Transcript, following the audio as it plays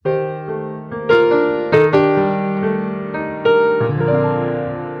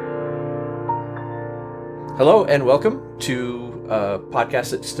and welcome to a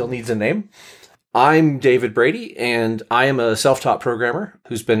podcast that still needs a name. I'm David Brady, and I am a self-taught programmer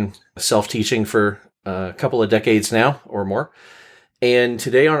who's been self-teaching for a couple of decades now or more. And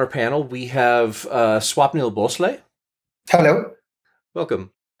today on our panel, we have Swapnil Bhosle. Hello.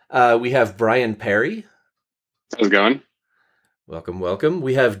 Welcome. We have Brian Perry. How's it going? Welcome.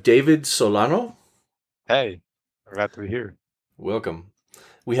 We have David Solano. Hey, glad to be here. Welcome.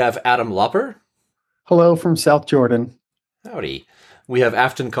 We have Adam Lopper. Hello from South Jordan. Howdy. We have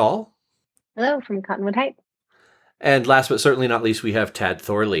Afton Call. Hello from Cottonwood Heights. And last but certainly not least, we have Tad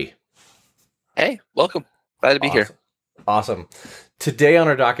Thorley. Hey, welcome. Glad to be here. Awesome. Today on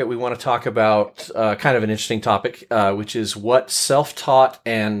our docket, we want to talk about kind of an interesting topic, which is what self-taught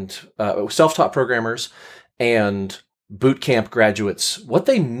programmers and bootcamp graduates, what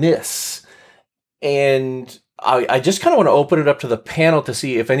they miss. And I just kind of want to open it up to the panel to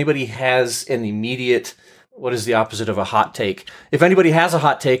see if anybody has an immediate, what is the opposite of a hot take? If anybody has a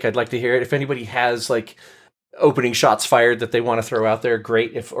hot take, I'd like to hear it. If anybody has like opening shots fired that they want to throw out there,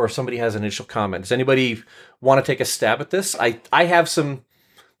 great. If somebody has an initial comment, does anybody want to take a stab at this? I have some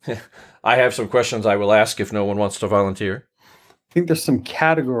questions I will ask if no one wants to volunteer. I think there's some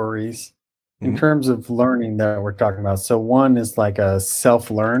categories in terms of learning that we're talking about. So one is like a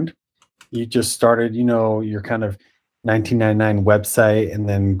self-learned. You just started, your kind of 1999 website and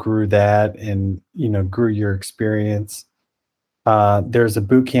then grew that and, grew your experience. There's a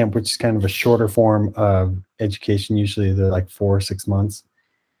boot camp, which is kind of a shorter form of education. Usually they're like 4 or 6 months.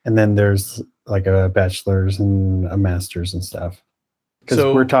 And then there's like a bachelor's and a master's and stuff.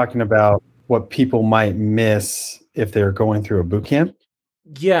 Because we're talking about what people might miss if they're going through a boot camp.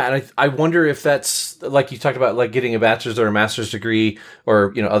 Yeah, and I wonder if that's, like you talked about, like getting a bachelor's or a master's degree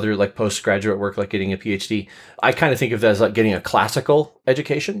or, other like postgraduate work, like getting a PhD. I kind of think of that as like getting a classical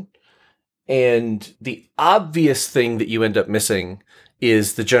education. And the obvious thing that you end up missing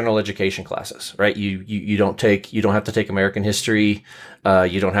is the general education classes, right? You don't have to take American history.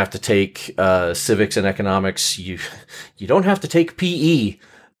 You don't have to take civics and economics. You don't have to take PE.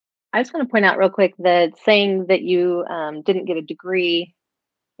 I just want to point out real quick that saying that you didn't get a degree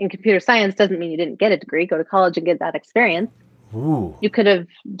in computer science doesn't mean you didn't get a degree. Go to college and get that experience. Ooh. You could have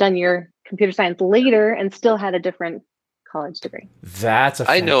done your computer science later and still had a different college degree. That's a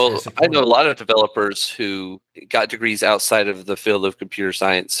fantastic point. I know a lot of developers who got degrees outside of the field of computer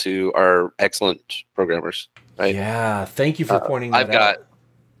science who are excellent programmers. Right? Yeah, thank you for pointing that out.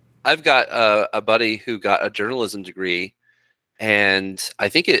 I've got a buddy who got a journalism degree, and I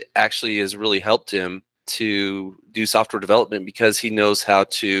think it actually has really helped him to do software development because he knows how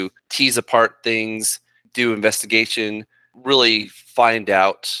to tease apart things, do investigation, really find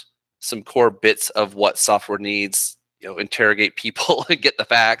out some core bits of what software needs, interrogate people and get the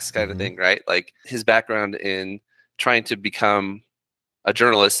facts kind of thing, right? Like his background in trying to become a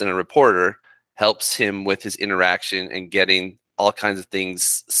journalist and a reporter helps him with his interaction and getting all kinds of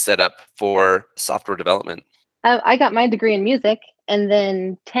things set up for software development. I got my degree in music, and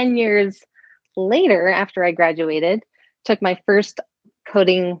then 10 years later, after I graduated, took my first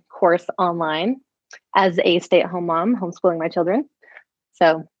coding course online as a stay-at-home mom, homeschooling my children.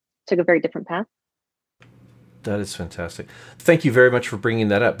 So took a very different path. That is fantastic. Thank you very much for bringing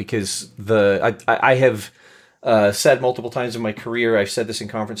that up, because I have said multiple times in my career, I've said this in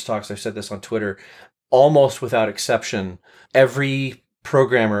conference talks, I've said this on Twitter, almost without exception, every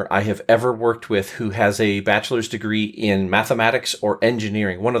programmer I have ever worked with who has a bachelor's degree in mathematics or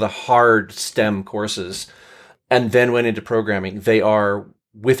engineering, one of the hard STEM courses, and then went into programming, they are,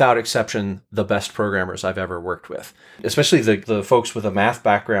 without exception, the best programmers I've ever worked with. Especially the folks with a math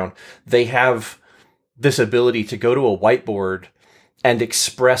background, they have this ability to go to a whiteboard and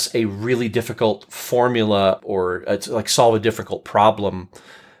express a really difficult formula or like solve a difficult problem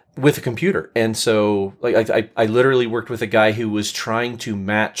with a computer. And so like I literally worked with a guy who was trying to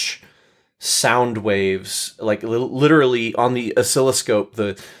match sound waves, like literally on the oscilloscope,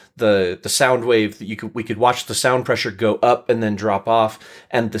 the sound wave that we could watch the sound pressure go up and then drop off,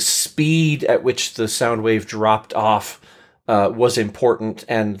 and the speed at which the sound wave dropped off was important,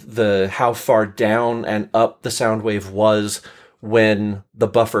 and how far down and up the sound wave was when the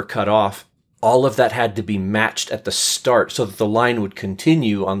buffer cut off. All of that had to be matched at the start so that the line would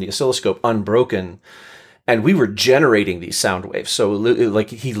continue on the oscilloscope unbroken. And we were generating these sound waves. So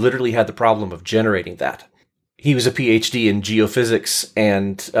like he literally had the problem of generating that. He was a PhD in geophysics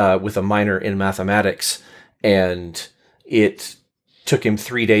and with a minor in mathematics. And it took him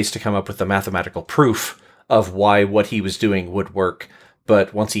 3 days to come up with the mathematical proof of why what he was doing would work.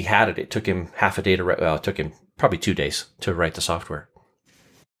 But once he had it, it took him half a day to write. Well, it took him probably 2 days to write the software.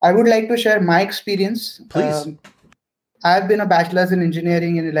 I would like to share my experience. Please. I've been a bachelor's in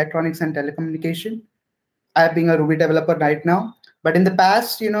engineering in electronics and telecommunication. I'm being a Ruby developer right now. But in the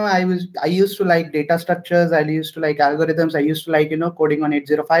past, I used to like data structures. I used to like algorithms. I used to like, coding on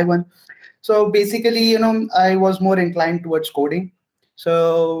 8051. So basically, I was more inclined towards coding.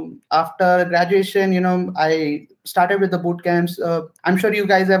 So after graduation, I started with the boot camps. I'm sure you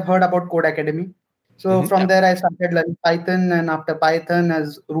guys have heard about Code Academy. So from Yeah. there, I started learning Python, and after Python,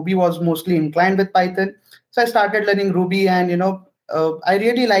 as Ruby was mostly inclined with Python, so I started learning Ruby, and I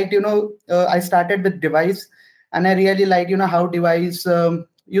really liked, I started with device, and I really liked, how device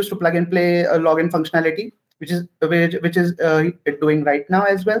used to plug and play a login functionality, which is doing right now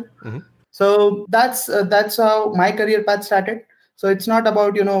as well. Mhm. So that's how my career path started. So it's not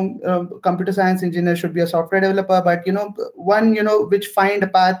about computer science engineer should be a software developer, but one which find a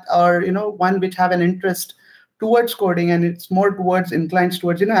path, or one which have an interest towards coding, and it's more towards inclines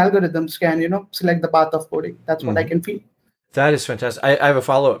towards algorithms can select the path of coding. That's what I can feel. That is fantastic. I have a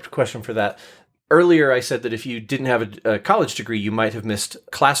follow-up question for that. Earlier, I said that if you didn't have a college degree, you might have missed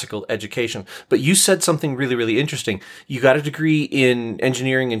classical education. But you said something really, really interesting. You got a degree in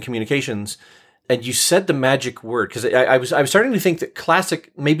engineering and communications, and you said the magic word, because I was starting to think that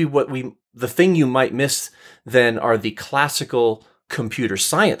classic, maybe the thing you might miss then are the classical computer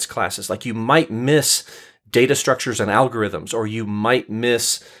science classes. Like you might miss data structures and algorithms, or you might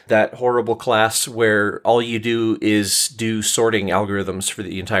miss that horrible class where all you do is do sorting algorithms for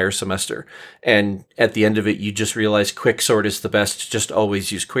the entire semester. And at the end of it, you just realize quicksort is the best. Just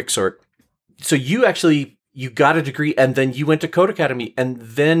always use quicksort. So you got a degree, and then you went to Code Academy, and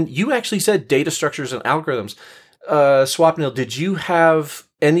then you actually said data structures and algorithms. Swapnil, did you have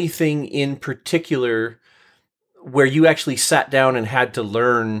anything in particular where you actually sat down and had to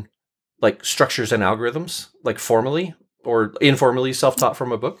learn like structures and algorithms, like formally or informally self-taught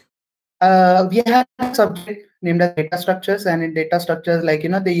from a book? We had a subject named as data structures, and in data structures, like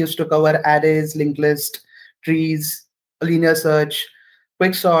they used to cover arrays, linked list, trees, linear search,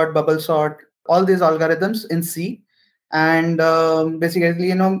 quick sort, bubble sort, all these algorithms in C. And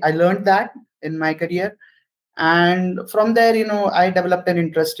basically, I learned that in my career, and from there, I developed an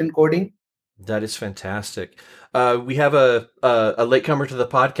interest in coding. That is fantastic. We have a latecomer to the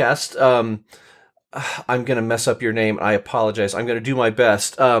podcast. I'm going to mess up your name. I apologize. I'm going to do my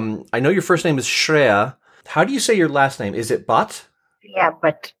best. I know your first name is Shreya. How do you say your last name? Is it Bhatt? Yeah,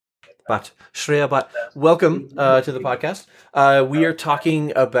 but Bhatt. Shreya Bhatt. Welcome to the podcast. We are talking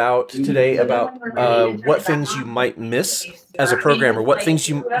today about what things you might miss as a programmer, what things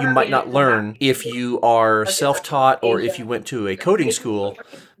you might not learn if you are self-taught or if you went to a coding school.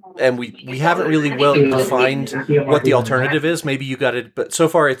 And we haven't really well defined what the alternative is. Maybe you got it, but so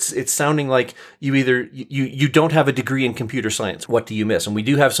far it's sounding like you don't have a degree in computer science. What do you miss? And we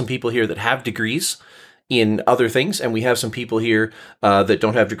do have some people here that have degrees in other things, and we have some people here that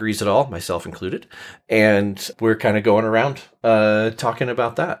don't have degrees at all, myself included. And we're kind of going around talking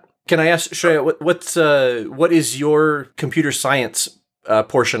about that. Can I ask Shreya, what is your computer science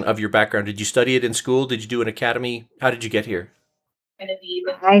portion of your background? Did you study it in school? Did you do an academy? How did you get here?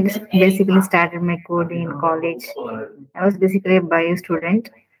 I basically started my coding in college. I was basically a bio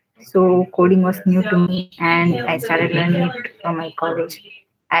student, so coding was new to me, and I started learning it from my college.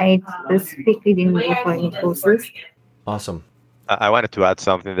 I specifically didn't go for any courses. Awesome. I wanted to add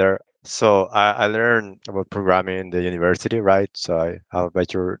something there. So I learned about programming in the university, right? So I have a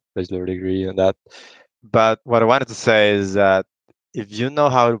bachelor degree in that. But what I wanted to say is that if you know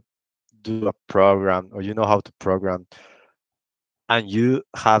how to do a program, or you know how to program, and you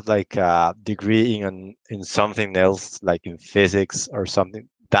have like a degree in something else, like in physics or something,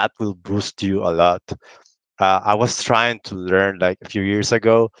 that will boost you a lot. I was trying to learn like a few years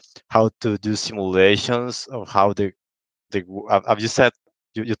ago how to do simulations of how have you said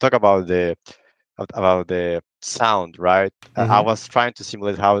you talk about the sound, right? I was trying to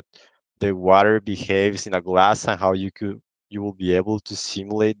simulate how the water behaves in a glass, and how you will be able to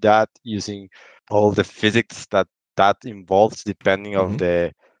simulate that using all the physics that involves, depending of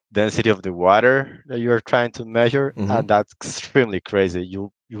the density of the water that you are trying to measure. And that's extremely crazy.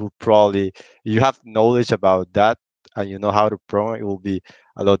 You will probably, you have knowledge about that, and you know how to program, it will be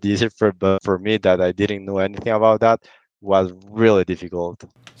a lot easier. But for me, that I didn't know anything about that, was really difficult.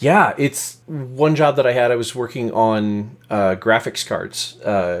 Yeah, it's one job that I had. I was working on graphics cards.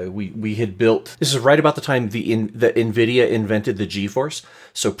 We had built. This is right about the time the NVIDIA invented the GeForce.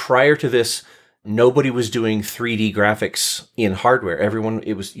 So prior to this, nobody was doing 3D graphics in hardware.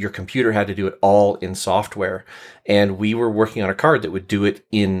 Your computer had to do it all in software. And we were working on a card that would do it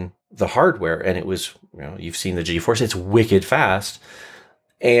in the hardware. And it was, you've seen the GeForce. It's wicked fast.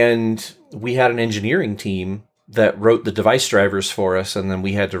 And we had an engineering team that wrote the device drivers for us, and then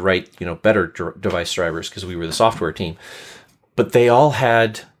we had to write, better device drivers because we were the software team. But they all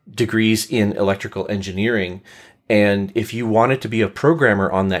had degrees in electrical engineering. And if you wanted to be a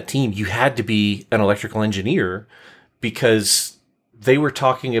programmer on that team, you had to be an electrical engineer, because they were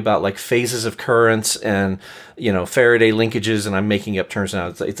talking about like phases of currents and, Faraday linkages. And I'm making up terms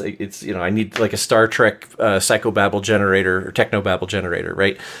now. It's I need like a Star Trek psychobabble generator or technobabble generator,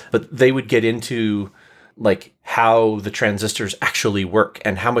 right? But they would get into like how the transistors actually work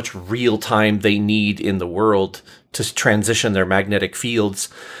and how much real time they need in the world to transition their magnetic fields.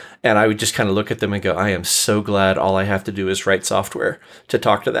 And I would just kind of look at them and go, I am so glad all I have to do is write software to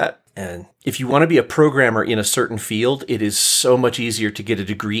talk to that. And if you want to be a programmer in a certain field, it is so much easier to get a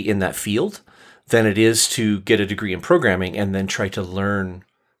degree in that field than it is to get a degree in programming and then try to learn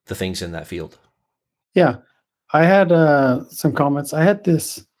the things in that field. Yeah. I had some comments. I had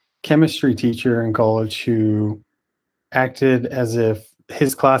this chemistry teacher in college who acted as if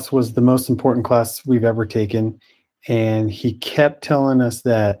his class was the most important class we've ever taken. And he kept telling us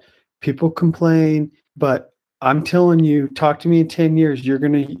that people complain, but I'm telling you, talk to me in 10 years. You're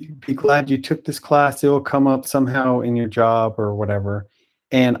going to be glad you took this class. It will come up somehow in your job or whatever.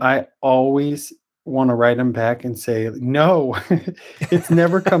 And I always want to write him back and say, no, it's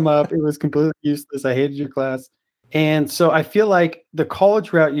never come up. It was completely useless. I hated your class. And so I feel like the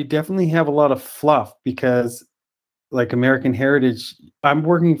college route, you definitely have a lot of fluff because like American Heritage, I'm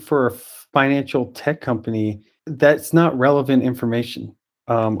working for a financial tech company. That's not relevant information.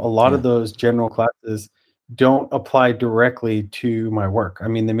 A lot of those general classes don't apply directly to my work. I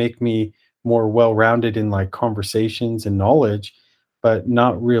mean, they make me more well-rounded in like conversations and knowledge, but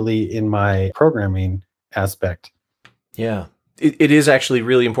not really in my programming aspect. Yeah. It is actually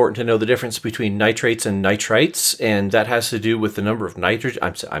really important to know the difference between nitrates and nitrites, and that has to do with the number of nitrogen.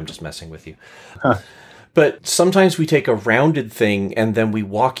 I'm just messing with you. Huh. But sometimes we take a rounded thing and then we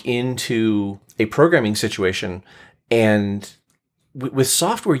walk into a programming situation, and with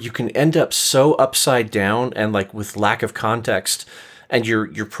software, you can end up so upside down and like with lack of context, and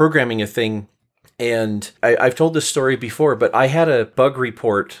you're programming a thing. And I've told this story before, but I had a bug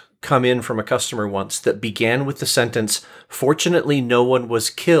report come in from a customer once that began with the sentence, "Fortunately, no one was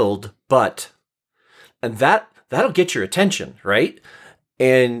killed, but," and that'll get your attention, right?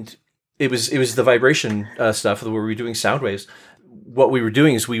 And it was the vibration stuff where we were doing sound waves. What we were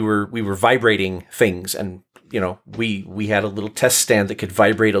doing is we were vibrating things, and we had a little test stand that could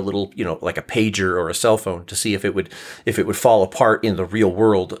vibrate a little, like a pager or a cell phone, to see if it would fall apart in the real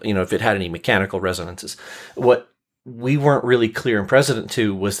world, if it had any mechanical resonances. What we weren't really clear and present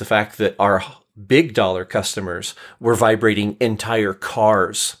to was the fact that our big dollar customers were vibrating entire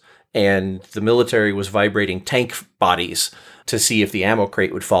cars, and the military was vibrating tank bodies to see if the ammo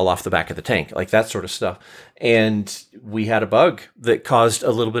crate would fall off the back of the tank, like that sort of stuff. And we had a bug that caused a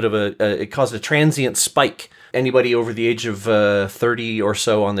little bit of it caused a transient spike. Anybody over the age of 30 or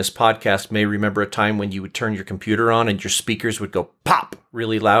so on this podcast may remember a time when you would turn your computer on and your speakers would go pop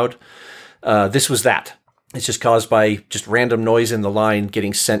really loud. This was that. It's just caused by just random noise in the line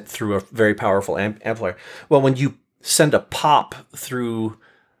getting sent through a very powerful amplifier. Well, when you send a pop through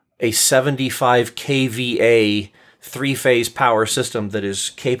a 75 kVA three-phase power system that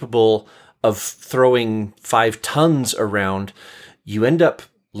is capable of throwing 5 tons around, you end up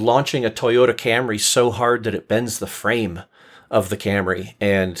launching a Toyota Camry so hard that it bends the frame of the Camry.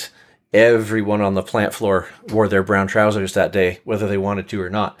 And everyone on the plant floor wore their brown trousers that day, whether they wanted to or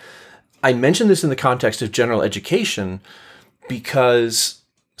not. I mention this in the context of general education because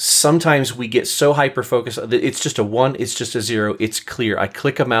sometimes we get so hyper-focused. It's just a 1, it's just a 0, it's clear. I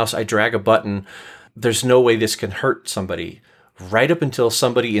click a mouse, I drag a button. There's no way this can hurt somebody. Right up until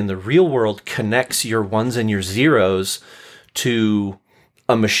somebody in the real world connects your 1s and your 0s to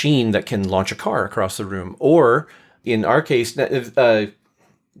a machine that can launch a car across the room. Or in our case,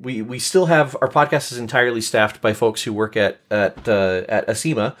 we still have, our podcast is entirely staffed by folks who work at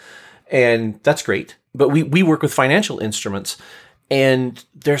ASEMA, and that's great. But we work with financial instruments, and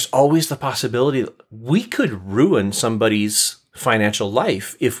there's always the possibility that we could ruin somebody's financial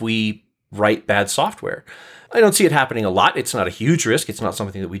life if we write bad software. I don't see it happening a lot. It's not a huge risk. It's not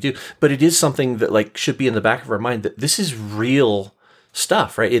something that we do, but it is something that like should be in the back of our mind that this is real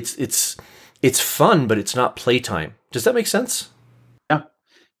stuff, right? It's fun, but it's not playtime. Does that make sense? Yeah,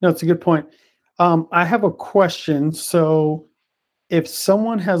 no, it's a good point. I have a question. So if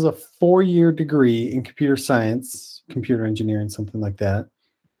someone has a 4-year degree in computer science, computer engineering, something like that,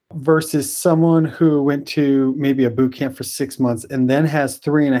 versus someone who went to maybe a boot camp for 6 months and then has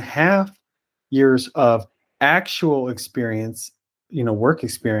 3.5 years of actual experience, work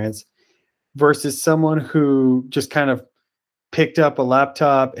experience versus someone who just kind of picked up a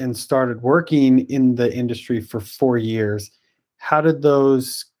laptop and started working in the industry for 4 years. How did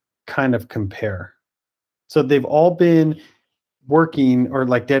those kind of compare? So they've all been working or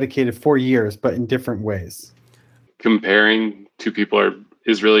like dedicated 4 years, but in different ways. Comparing two people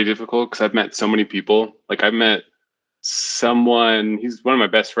is really difficult because I've met so many people. Like I've met someone, he's one of my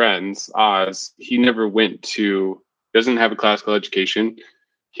best friends, Oz. He doesn't have a classical education.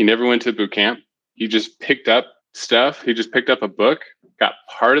 He never went to boot camp. He just picked up stuff. He just picked up a book, got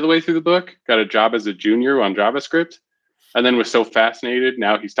part of the way through the book, got a job as a junior on JavaScript, and then was so fascinated.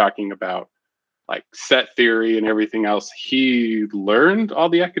 Now he's talking about like set theory and everything else. He learned all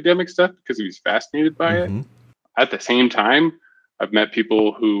the academic stuff because he was fascinated by it. At the same time, I've met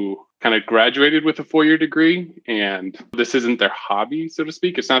people who kind of graduated with a 4-year degree and this isn't their hobby, so to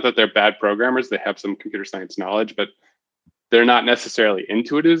speak. It's not that they're bad programmers. They have some computer science knowledge, but they're not necessarily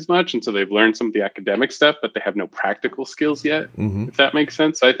into it as much. And so they've learned some of the academic stuff, but they have no practical skills yet, if that makes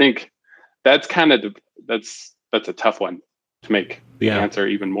sense. I think that's kind of, that's a tough one to make the answer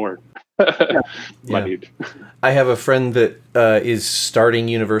even more moneyed. I have a friend that is starting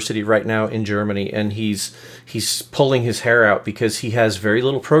university right now in Germany, and he's pulling his hair out because he has very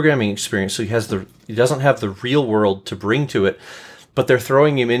little programming experience. So he doesn't have the real world to bring to it, but they're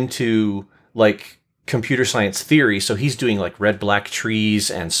throwing him into like computer science theory. So he's doing like red-black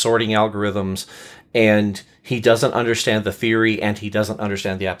trees and sorting algorithms, and he doesn't understand the theory and he doesn't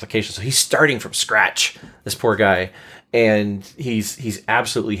understand the application. So he's starting from scratch, this poor guy. And he's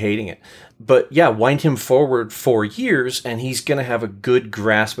absolutely hating it. But yeah, wind him forward 4 years and he's going to have a good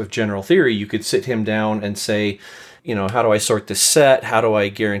grasp of general theory. You could sit him down and say, how do I sort this set? How do I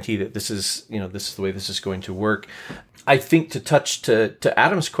guarantee that this is the way this is going to work? I think to touch to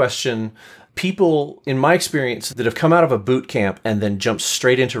Adam's question, people, in my experience, that have come out of a boot camp and then jumped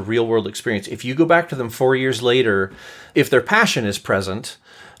straight into real world experience, if you go back to them 4 years later, if their passion is present,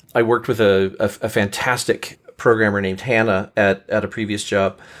 I worked with a fantastic programmer named Hannah at a previous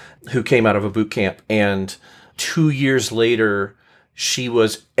job who came out of a boot camp, and 2 years later she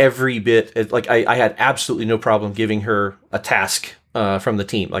was every bit like I had absolutely no problem giving her a task from the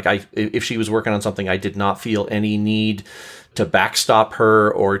team. Like if she was working on something, I did not feel any need to backstop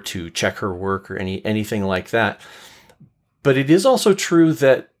her or to check her work or anything like that. But it is also true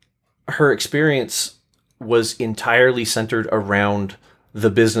that her experience was entirely centered around the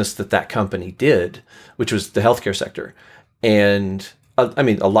business that company did, which was the healthcare sector. And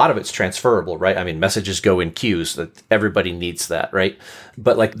a lot of it's transferable, right? Messages go in queues, that everybody needs that, right?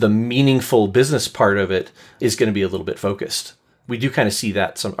 But like the meaningful business part of it is going to be a little bit focused. We do kind of see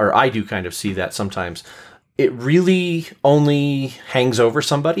that I do kind of see that sometimes. It really only hangs over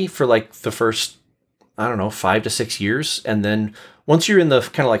somebody for like the first, 5 to 6 years. And then once you're in the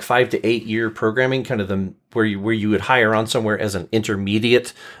kind of like 5 to 8 year programming, kind of where you would hire on somewhere as an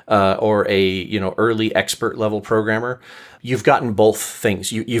intermediate or a early expert level programmer, you've gotten both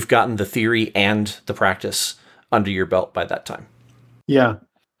things. You've gotten the theory and the practice under your belt by that time. Yeah.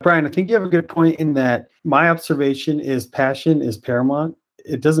 Brian, I think you have a good point in that my observation is passion is paramount.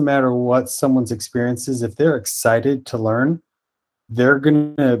 It doesn't matter what someone's experience is. If they're excited to learn, they're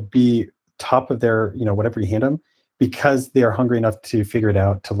going to be top of their, whatever you hand them, because they are hungry enough to figure it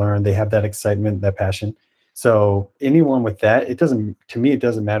out, to learn. They have that excitement, that passion. So anyone with that, it doesn't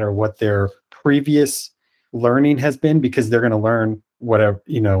matter what their previous learning has been, because they're going to learn whatever,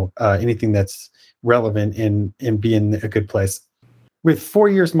 anything that's relevant and be in a good place. With 4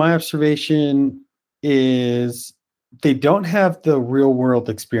 years, my observation is they don't have the real world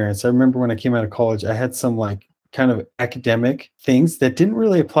experience. I remember when I came out of college, I had some like kind of academic things that didn't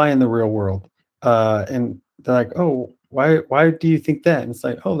really apply in the real world. And they're like, oh, why do you think that? And it's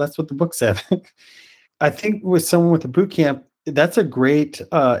like, oh, that's what the book said. I think with someone with a boot camp, that's a great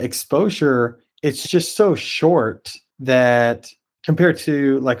exposure. It's just so short that compared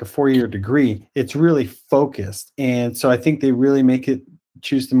to like a 4-year degree, it's really focused. And so I think they really make it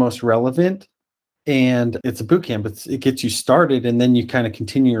choose the most relevant. And it's a boot camp. It gets you started, and then you kind of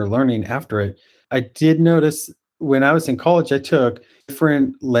continue your learning after it. I did notice when I was in college, I took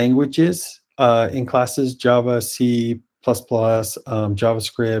different languages in classes: Java, C++,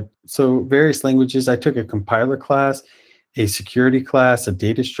 JavaScript. So various languages. I took a compiler class, a security class, a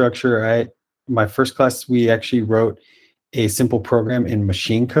data structure. My first class, we actually wrote a simple program in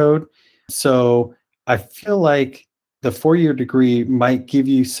machine code. So I feel like the 4-year degree might give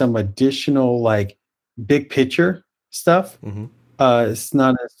you some additional like big picture stuff. Mm-hmm. It's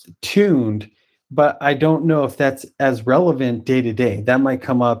not as tuned, but I don't know if that's as relevant day to day. That might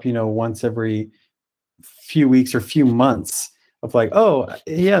come up, once every few weeks or few months. of like, oh,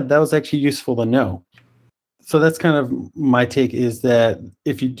 yeah, that was actually useful to know. So that's kind of my take, is that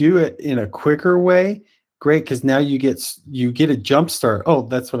if you do it in a quicker way, great, because now you get a jump start. Oh,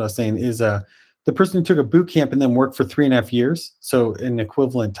 that's what I was saying is the person who took a boot camp and then worked for 3.5 years, so an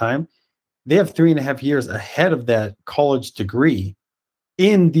equivalent time, they have 3.5 years ahead of that college degree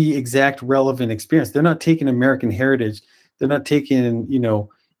in the exact relevant experience. They're not taking American heritage. They're not taking,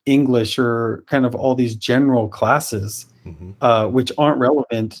 English or kind of all these general classes, which aren't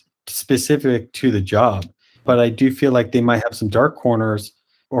relevant specific to the job. But I do feel like they might have some dark corners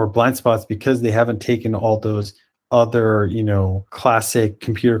or blind spots because they haven't taken all those other, classic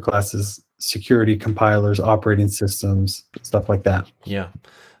computer classes, security, compilers, operating systems, stuff like that. Yeah.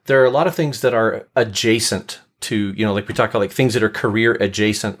 There are a lot of things that are adjacent to, like we talk about, like things that are career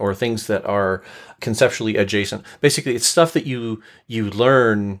adjacent or things that are conceptually adjacent. Basically, it's stuff that you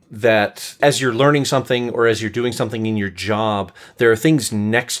learn that as you're learning something or as you're doing something in your job, there are things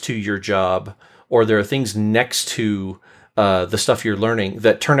next to your job, or there are things next to the stuff you're learning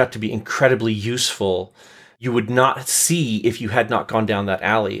that turn out to be incredibly useful. You would not see if you had not gone down that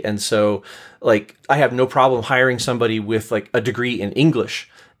alley. And so, like, I have no problem hiring somebody with like a degree in English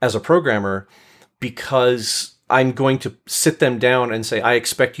as a programmer, because I'm going to sit them down and say, I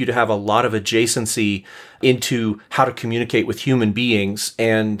expect you to have a lot of adjacency into how to communicate with human beings.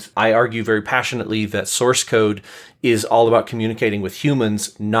 And I argue very passionately that source code is all about communicating with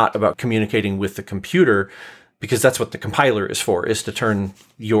humans, not about communicating with the computer, because that's what the compiler is for, is to turn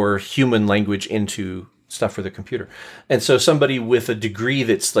your human language into stuff for the computer. And so somebody with a degree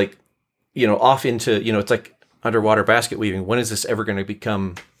that's like, off into, it's like underwater basket weaving. When is this ever going to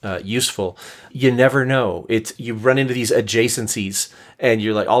become useful? You never know. You run into these adjacencies and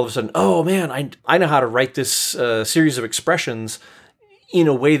you're like, all of a sudden, oh man, I know how to write this series of expressions in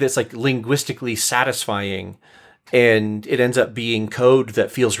a way that's like linguistically satisfying. And it ends up being code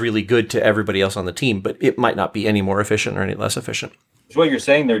that feels really good to everybody else on the team, but it might not be any more efficient or any less efficient. What you're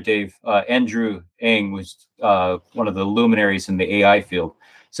saying there, Dave, Andrew Ng was one of the luminaries in the AI field.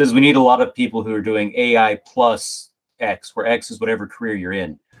 Says we need a lot of people who are doing AI plus X, where X is whatever career you're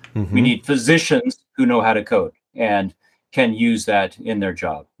in. Mm-hmm. We need physicians who know how to code and can use that in their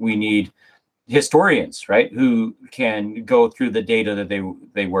job. We need historians, right, who can go through the data that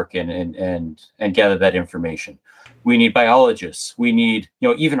they work in and gather that information. We need biologists. We need,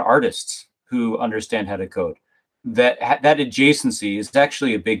 even artists who understand how to code. That adjacency is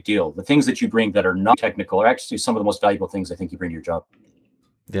actually a big deal. The things that you bring that are not technical are actually some of the most valuable things I think you bring to your job.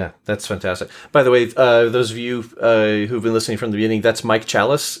 Yeah, that's fantastic. By the way, those of you who've been listening from the beginning, that's Mike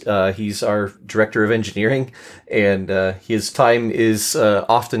Chalice. He's our director of engineering, and his time is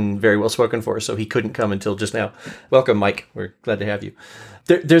often very well spoken for, so he couldn't come until just now. Welcome, Mike. We're glad to have you.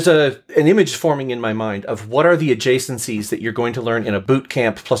 There's an image forming in my mind of what are the adjacencies that you're going to learn in a boot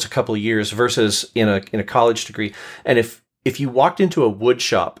camp plus a couple of years versus in a college degree. And if you walked into a wood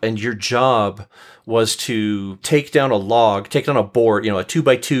shop and your job was to take down a board, a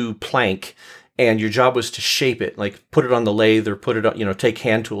 2x2 plank, and your job was to shape it, like put it on the lathe or put it on, take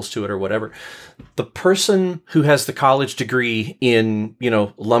hand tools to it or whatever. The person who has the college degree in,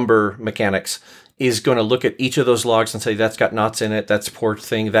 lumber mechanics is going to look at each of those logs and say, that's got knots in it. That's a poor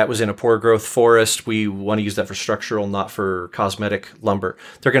thing. That was in a poor growth forest. We want to use that for structural, not for cosmetic lumber.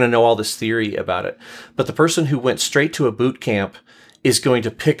 They're going to know all this theory about it. But the person who went straight to a boot camp is going to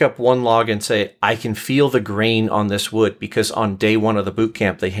pick up one log and say, I can feel the grain on this wood because on day one of the boot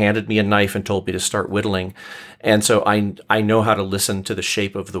camp, they handed me a knife and told me to start whittling. And so I know how to listen to the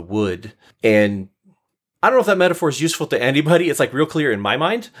shape of the wood. And I don't know if that metaphor is useful to anybody. It's like real clear in my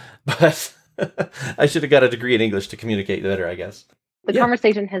mind, but I should have got a degree in English to communicate better, I guess. The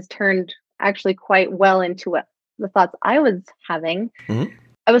conversation has turned actually quite well into what the thoughts I was having. Mm-hmm.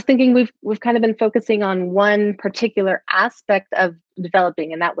 I was thinking we've kind of been focusing on one particular aspect of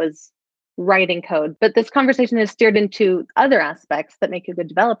developing, and that was writing code. But this conversation has steered into other aspects that make you a good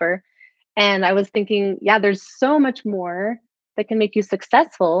developer. And I was thinking, there's so much more that can make you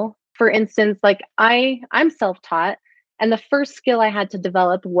successful. For instance, like I'm self-taught. And the first skill I had to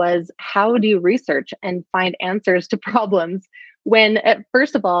develop was how do you research and find answers to problems when,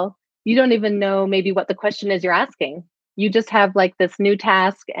 first of all, you don't even know maybe what the question is you're asking. You just have like this new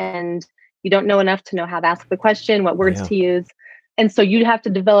task and you don't know enough to know how to ask the question, what words to use. And so you have to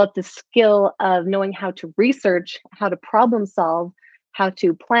develop the skill of knowing how to research, how to problem solve, how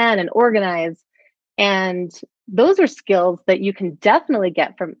to plan and organize. And those are skills that you can definitely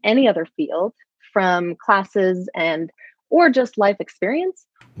get from any other field, from classes or just life experience.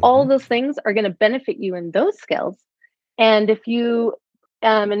 All of those things are going to benefit you in those skills. And if you,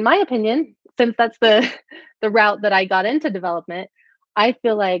 in my opinion, since that's the route that I got into development, I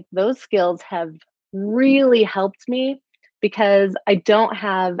feel like those skills have really helped me because I don't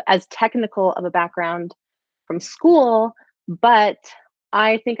have as technical of a background from school, but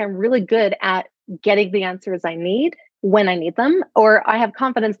I think I'm really good at getting the answers I need when I need them, or I have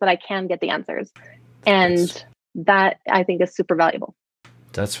confidence that I can get the answers. And that I think is super valuable.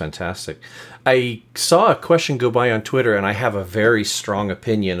 That's fantastic. I saw a question go by on Twitter, and I have a very strong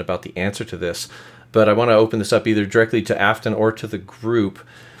opinion about the answer to this, but I want to open this up either directly to Afton or to the group.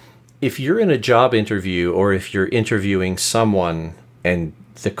 If you're in a job interview, or if you're interviewing someone and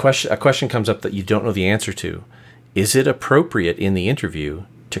a question comes up that you don't know the answer to, is it appropriate in the interview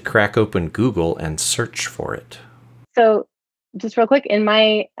to crack open Google and search for it? So just real quick, in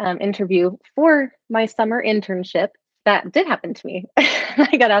my interview for my summer internship, that did happen to me.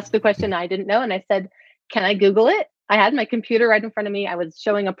 I got asked a question I didn't know, and I said, can I Google it? I had my computer right in front of me. I was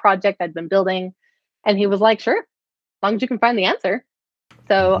showing a project I'd been building, and he was like, sure, as long as you can find the answer.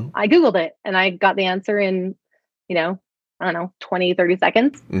 So I Googled it, and I got the answer in, I don't know, 20, 30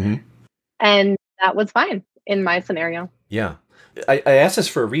 seconds. And that was fine in my scenario. Yeah. I asked this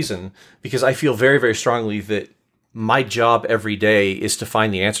for a reason, because I feel very, very strongly that my job every day is to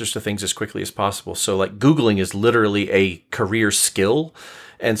find the answers to things as quickly as possible. So like Googling is literally a career skill.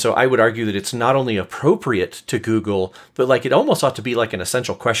 And so I would argue that it's not only appropriate to Google, but like it almost ought to be like an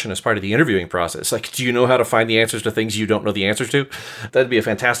essential question as part of the interviewing process. Like, do you know how to find the answers to things you don't know the answers to? That'd be a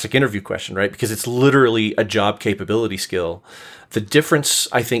fantastic interview question, right? Because it's literally a job capability skill. The difference,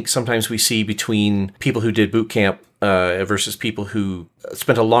 I think, sometimes we see between people who did boot camp versus people who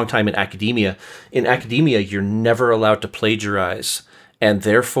spent a long time in academia. In academia, you're never allowed to plagiarize. And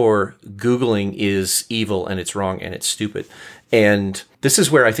therefore, Googling is evil and it's wrong and it's stupid. And this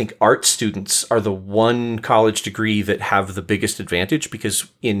is where I think art students are the one college degree that have the biggest advantage, because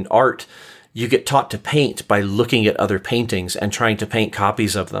in art, you get taught to paint by looking at other paintings and trying to paint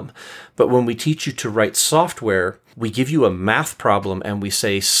copies of them. But when we teach you to write software, we give you a math problem and we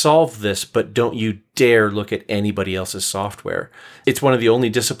say, solve this, but don't you dare look at anybody else's software. It's one of the only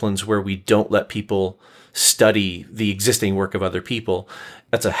disciplines where we don't let people study the existing work of other people.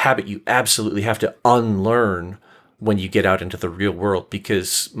 That's a habit you absolutely have to unlearn when you get out into the real world,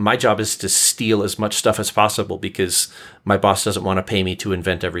 because my job is to steal as much stuff as possible because my boss doesn't want to pay me to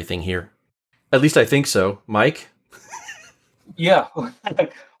invent everything here. At least I think so. Mike? Yeah.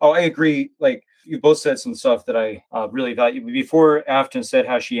 Oh, I agree. Like, you both said some stuff that I really value. Before Afton said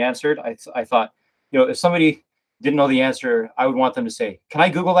how she answered, I thought, if somebody didn't know the answer, I would want them to say, can I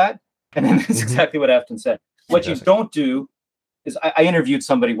Google that? And then that's exactly what Afton said. What you don't do is, I interviewed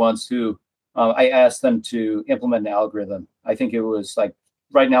somebody once who I asked them to implement an algorithm. I think it was like,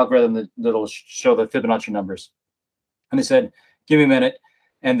 write an algorithm that'll show the Fibonacci numbers. And they said, give me a minute.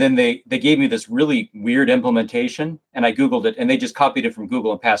 And then they gave me this really weird implementation, and I Googled it, and they just copied it from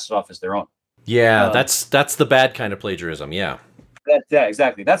Google and passed it off as their own. Yeah, that's the bad kind of plagiarism. Yeah. Yeah,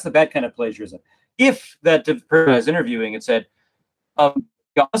 exactly. That's the bad kind of plagiarism. If that person I was interviewing had said,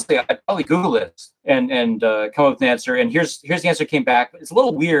 honestly, I'd probably Google this and come up with an answer, and here's the answer came back. It's a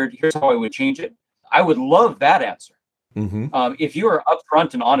little weird. Here's how I would change it. I would love that answer. If you are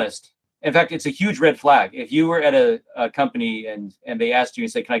upfront and honest. In fact, it's a huge red flag. If you were at a company and they asked you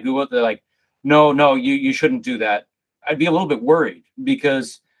and said, can I Google it? They're like, no, you shouldn't do that. I'd be a little bit worried,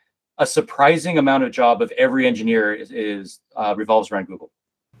 because a surprising amount of job of every engineer is revolves around Google.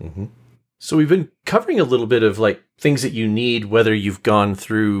 So we've been covering a little bit of like things that you need, whether you've gone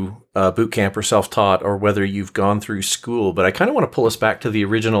through boot camp or self-taught, or whether you've gone through school. But I kind of want to pull us back to the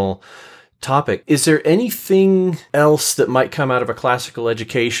original topic. Is there anything else that might come out of a classical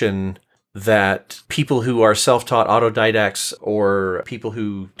education that people who are self-taught autodidacts, or people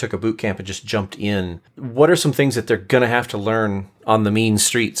who took a boot camp and just jumped in, what are some things that they're going to have to learn on the mean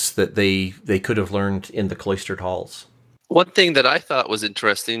streets that they could have learned in the cloistered halls? One thing that I thought was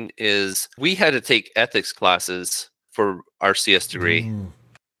interesting is we had to take ethics classes for our CS degree.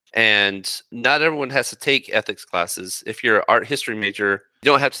 And not everyone has to take ethics classes. If you're an art history major,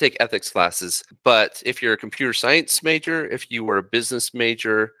 you don't have to take ethics classes. But if you're a computer science major, if you were a business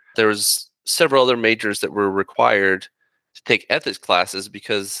major, there was several other majors that were required to take ethics classes,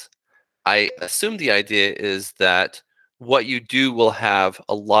 because I assume the idea is that what you do will have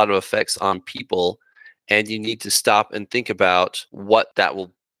a lot of effects on people, and you need to stop and think about what that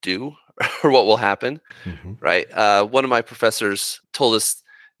will do or what will happen, right? One of my professors told us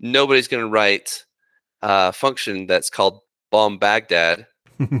nobody's going to write a function that's called bomb Baghdad,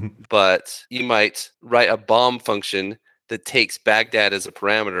 but you might write a bomb function that takes Baghdad as a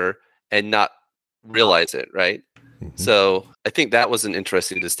parameter and not realize it, right? So I think that was an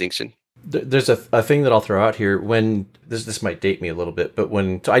interesting distinction. There's a thing that I'll throw out here. When this might date me a little bit, but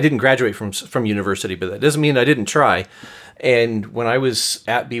so I didn't graduate from university, but that doesn't mean I didn't try. And when I was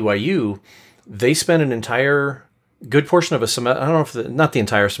at BYU, they spent an entire good portion of a semester. I don't know if not the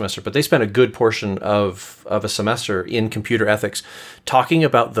entire semester, but they spent a good portion of a semester in computer ethics talking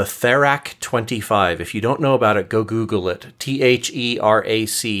about the Therac 25. If you don't know about it, go Google it.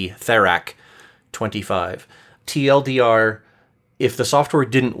 THERAC, Therac 25. TLDR. If the software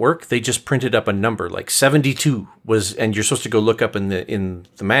didn't work, they just printed up a number like 72 was, and you're supposed to go look up in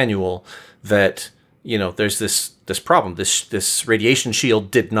the manual that, there's this problem. This radiation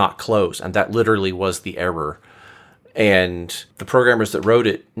shield did not close, and that literally was the error. And the programmers that wrote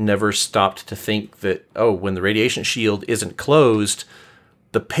it never stopped to think that, when the radiation shield isn't closed,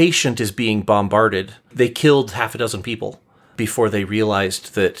 the patient is being bombarded. They killed half a dozen people before they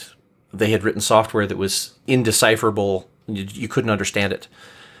realized that they had written software that was indecipherable. You couldn't understand it.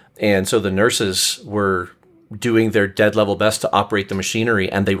 And so the nurses were doing their dead level best to operate the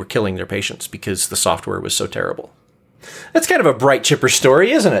machinery, and they were killing their patients because the software was so terrible. That's kind of a bright, chipper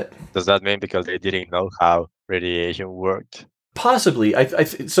story, isn't it? Does that mean because they didn't know how radiation worked? Possibly.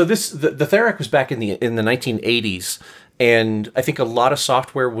 So the Therac was back in the 1980s, and I think a lot of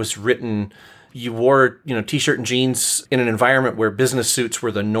software was written. You wore t-shirt and jeans in an environment where business suits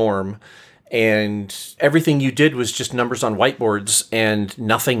were the norm. And everything you did was just numbers on whiteboards, and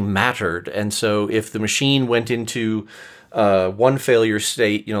nothing mattered. And so if the machine went into one failure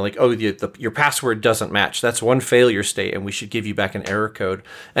state, your password doesn't match, that's one failure state, and we should give you back an error code.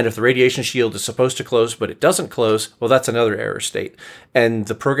 And if the radiation shield is supposed to close, but it doesn't close, well, that's another error state. And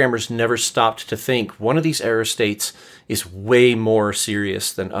the programmers never stopped to think one of these error states is way more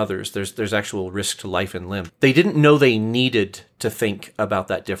serious than others. There's actual risk to life and limb. They didn't know they needed to think about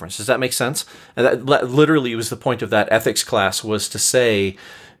that difference. Does that make sense? And that literally was the point of that ethics class, was to say,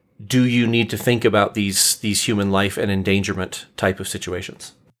 do you need to think about these human life and endangerment type of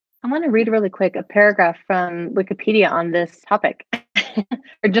situations? I want to read really quick a paragraph from Wikipedia on this topic,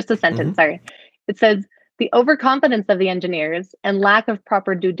 or just a sentence, sorry. It says, the overconfidence of the engineers and lack of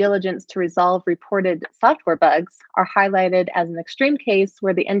proper due diligence to resolve reported software bugs are highlighted as an extreme case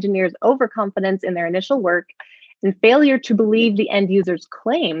where the engineers' overconfidence in their initial work and failure to believe the end user's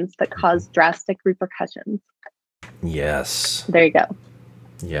claims that cause drastic repercussions. Yes. There you go.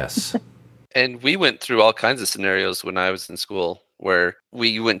 Yes. And we went through all kinds of scenarios when I was in school where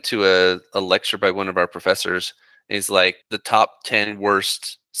we went to a lecture by one of our professors. And he's like, the top 10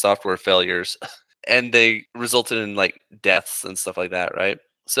 worst software failures. And they resulted in like deaths and stuff like that, right?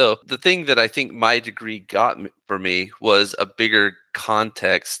 So the thing that I think my degree got for me was a bigger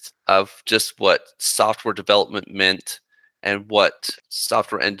context of just what software development meant and what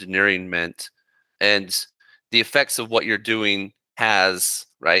software engineering meant and the effects of what you're doing has,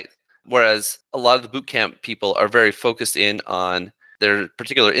 right? Whereas a lot of the bootcamp people are very focused in on their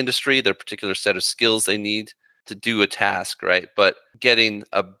particular industry, their particular set of skills they need to do a task, right? But getting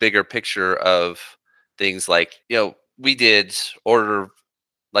a bigger picture of things like, we did order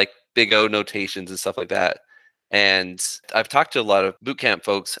like big O notations and stuff like that. And I've talked to a lot of bootcamp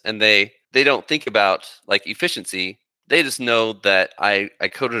folks, and they don't think about like efficiency. They just know that I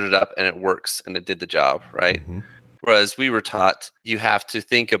coded it up and it works and it did the job, right? Mm-hmm. Whereas we were taught you have to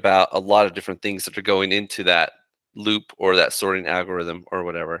think about a lot of different things that are going into that loop or that sorting algorithm or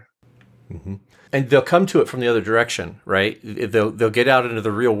whatever. Mm-hmm. And they'll come to it from the other direction, right? They'll get out into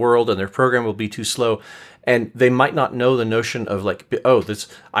the real world, and their program will be too slow, and they might not know the notion of like,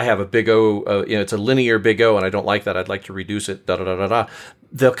 I have a big O, it's a linear big O, and I don't like that. I'd like to reduce it. Da da da da da.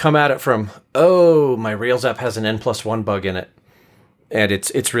 They'll come at it from, my Rails app has an N+1 bug in it, and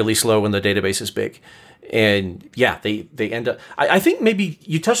it's really slow when the database is big. And yeah, they end up. I think maybe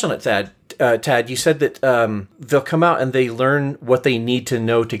you touched on it, Tad. You said that they'll come out and they learn what they need to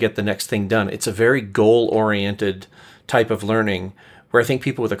know to get the next thing done. It's a very goal-oriented type of learning, where I think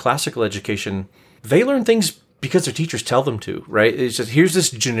people with a classical education, they learn things because their teachers tell them to, right? It's just, here's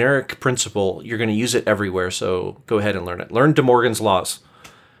this generic principle. You're going to use it everywhere, so go ahead and learn it. Learn De Morgan's laws,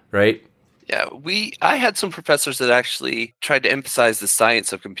 right? Yeah, I had some professors that actually tried to emphasize the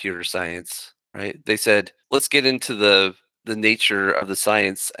science of computer science, right? They said, let's get into the nature of the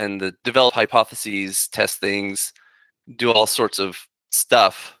science and develop hypotheses, test things, do all sorts of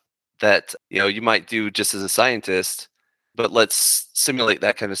stuff that you might do just as a scientist, but let's simulate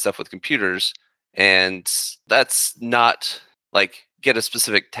that kind of stuff with computers. And that's not like get a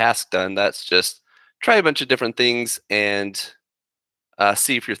specific task done. That's just try a bunch of different things and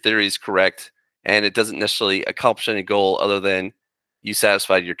see if your theory is correct. And it doesn't necessarily accomplish any goal other than you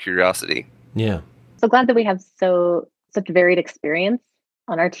satisfied your curiosity. Yeah. So glad that we have such varied experience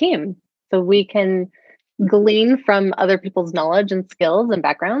on our team. So we can glean from other people's knowledge and skills and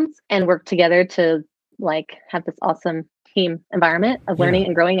backgrounds and work together to like have this awesome team environment of learning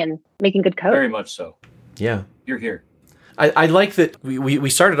and growing and making good code. Very much so. Yeah. You're here. I like that we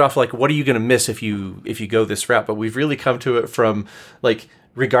started off like, what are you going to miss if you go this route? But we've really come to it from like,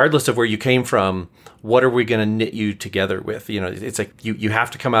 regardless of where you came from, what are we going to knit you together with? You know, it's like you have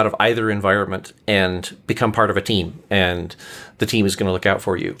to come out of either environment and become part of a team, and the team is going to look out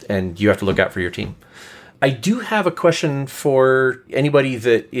for you, and you have to look out for your team. I do have a question for anybody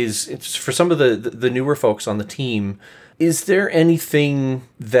that is, for some of the newer folks on the team. Is there anything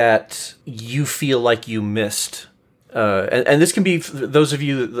that you feel like you missed? And this can be those of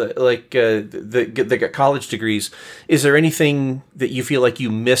you that got college degrees. Is there anything that you feel like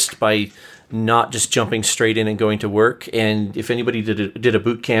you missed by not just jumping straight in and going to work? And if anybody did a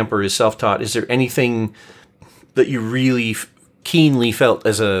boot camp or is self-taught, is there anything that you really keenly felt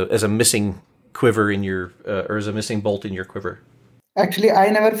as a missing quiver in your or as a missing bolt in your quiver? Actually, I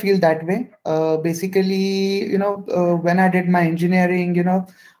never feel that way. Basically, when I did my engineering,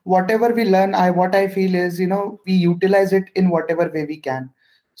 whatever we learn, what I feel is, we utilize it in whatever way we can.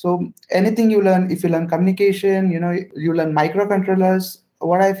 So anything you learn, if you learn communication, you learn microcontrollers,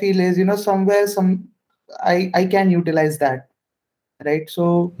 what I feel is, I can utilize that. Right.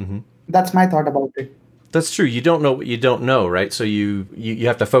 So that's my thought about it. That's true. You don't know what you don't know, right? So you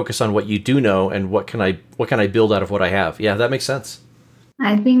have to focus on what you do know and what can I build out of what I have. Yeah, that makes sense.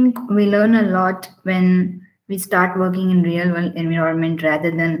 I think we learn a lot when we start working in real world environment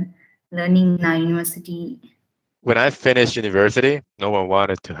rather than learning in our university. When I finished university, no one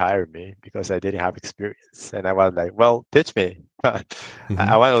wanted to hire me because I didn't have experience. And I was like, well, teach me.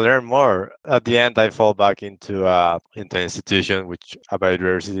 I want to learn more. At the end, I fall back into an institution, which a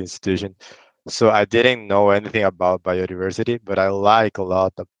biodiversity institution. So I didn't know anything about biodiversity, but I like a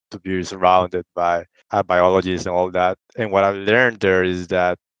lot to be surrounded by biologists and all that. And what I learned there is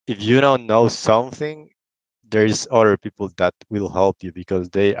that if you don't know something, there's other people that will help you because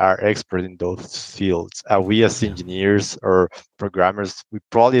they are expert in those fields. We as engineers or programmers, we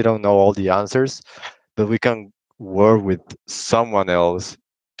probably don't know all the answers, but we can work with someone else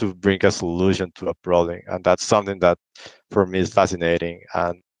to bring a solution to a problem. And that's something that for me is fascinating.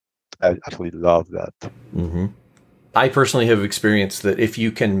 And I actually love that. Mm-hmm. I personally have experienced that if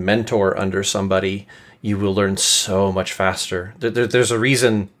you can mentor under somebody, you will learn so much faster. There's a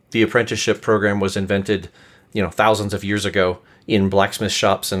reason the apprenticeship program was invented, thousands of years ago in blacksmith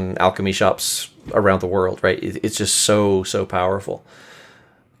shops and alchemy shops around the world, right? It's just so powerful.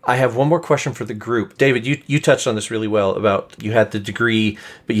 I have one more question for the group. David, you touched on this really well about you had the degree,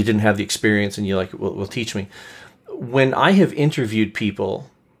 but you didn't have the experience, and you will teach me. When I have interviewed people,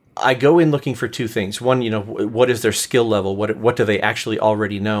 I go in looking for two things. One, what is their skill level? What do they actually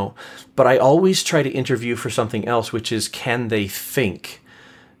already know? But I always try to interview for something else, which is, can they think?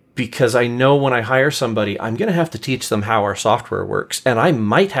 Because I know when I hire somebody, I'm going to have to teach them how our software works. And I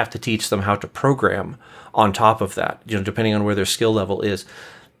might have to teach them how to program on top of that, depending on where their skill level is.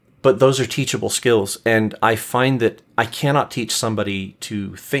 But those are teachable skills. And I find that I cannot teach somebody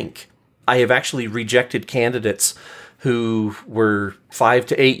to think. I have actually rejected candidates who were 5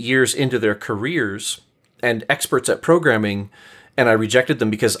 to 8 years into their careers and experts at programming, and I rejected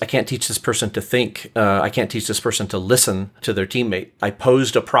them because I can't teach this person to think. I can't teach this person to listen to their teammate. I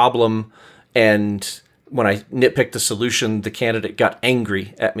posed a problem, and when I nitpicked the solution, the candidate got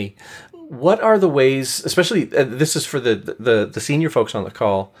angry at me. What are the ways, especially this is for the senior folks on the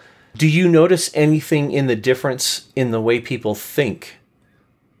call, do you notice anything in the difference in the way people think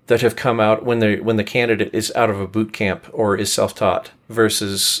that have come out when the candidate is out of a boot camp or is self-taught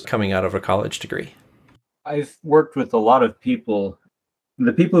versus coming out of a college degree? I've worked with a lot of people.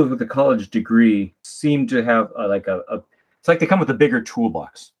 The people with the college degree seem to have it's like they come with a bigger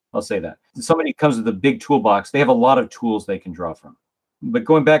toolbox. I'll say that. Somebody comes with a big toolbox, they have a lot of tools they can draw from. But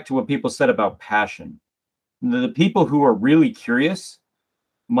going back to what people said about passion, the people who are really curious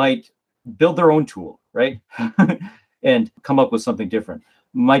might build their own tool, right? And come up with something different.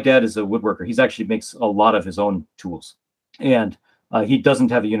 My dad is a woodworker. He actually makes a lot of his own tools. And he doesn't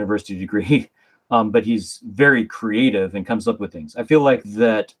have a university degree, but he's very creative and comes up with things. I feel like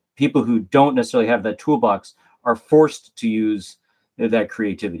that people who don't necessarily have that toolbox are forced to use that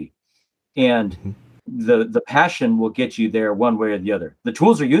creativity. And the passion will get you there one way or the other. The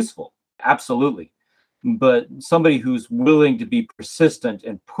tools are useful, absolutely. But somebody who's willing to be persistent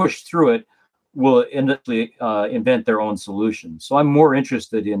and push through it will eventually invent their own solution. So I'm more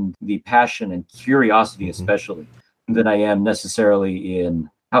interested in the passion and curiosity, especially, than I am necessarily in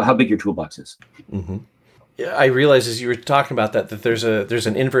how big your toolbox is. I realized as you were talking about that there's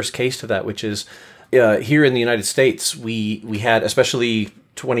an inverse case to that, which is here in the United States, we had, especially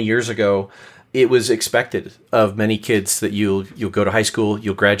 20 years ago, it was expected of many kids that you'll go to high school,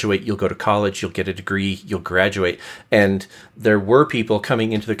 you'll graduate, you'll go to college, you'll get a degree, you'll graduate. And there were people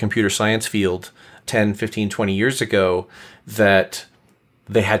coming into the computer science field 10, 15, 20 years ago that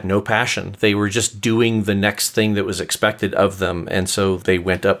they had no passion. They were just doing the next thing that was expected of them. And so they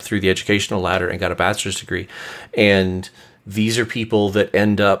went up through the educational ladder and got a bachelor's degree. And these are people that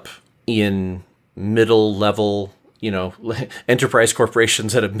end up in middle level, enterprise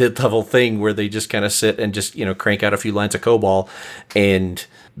corporations at a mid-level thing where they just kind of sit and just, crank out a few lines of COBOL, and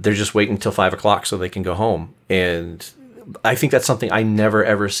they're just waiting until 5 o'clock so they can go home. And I think that's something I never,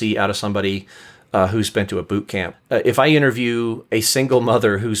 ever see out of somebody who's been to a boot camp. If I interview a single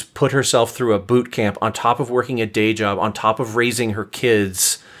mother who's put herself through a boot camp on top of working a day job, on top of raising her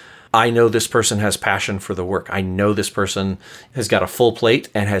kids, I know this person has passion for the work. I know this person has got a full plate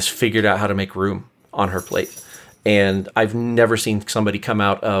and has figured out how to make room on her plate. And I've never seen somebody come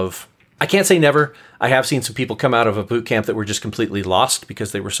out of, I can't say never, I have seen some people come out of a boot camp that were just completely lost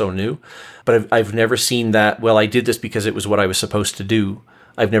because they were so new. But I've never seen that, well, I did this because it was what I was supposed to do.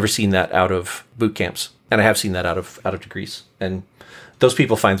 I've never seen that out of boot camps. And I have seen that out of degrees. And those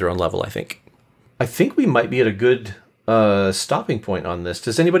people find their own level, I think. I think we might be at a good stopping point on this.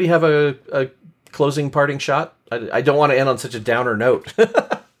 Does anybody have a closing parting shot? I don't want to end on such a downer note.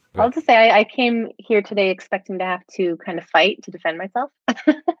 I'll just say I came here today expecting to have to kind of fight to defend myself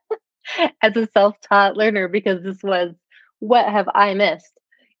as a self-taught learner, because this was, what have I missed,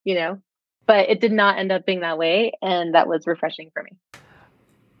 But it did not end up being that way, and that was refreshing for me.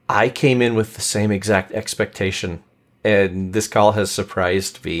 I came in with the same exact expectation, and this call has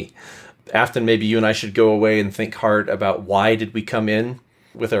surprised me. Afton, maybe you and I should go away and think hard about why did we come in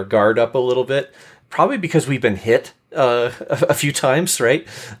with our guard up a little bit. Probably because we've been hit a few times, right?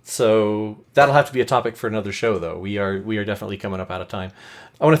 So that'll have to be a topic for another show, though. We are definitely coming up out of time.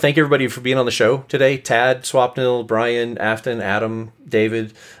 I want to thank everybody for being on the show today. Tad, Swapnil, Brian, Afton, Adam,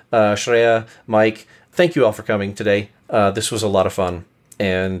 David, Shreya, Mike. Thank you all for coming today. This was a lot of fun,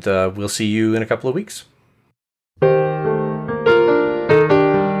 and we'll see you in a couple of weeks.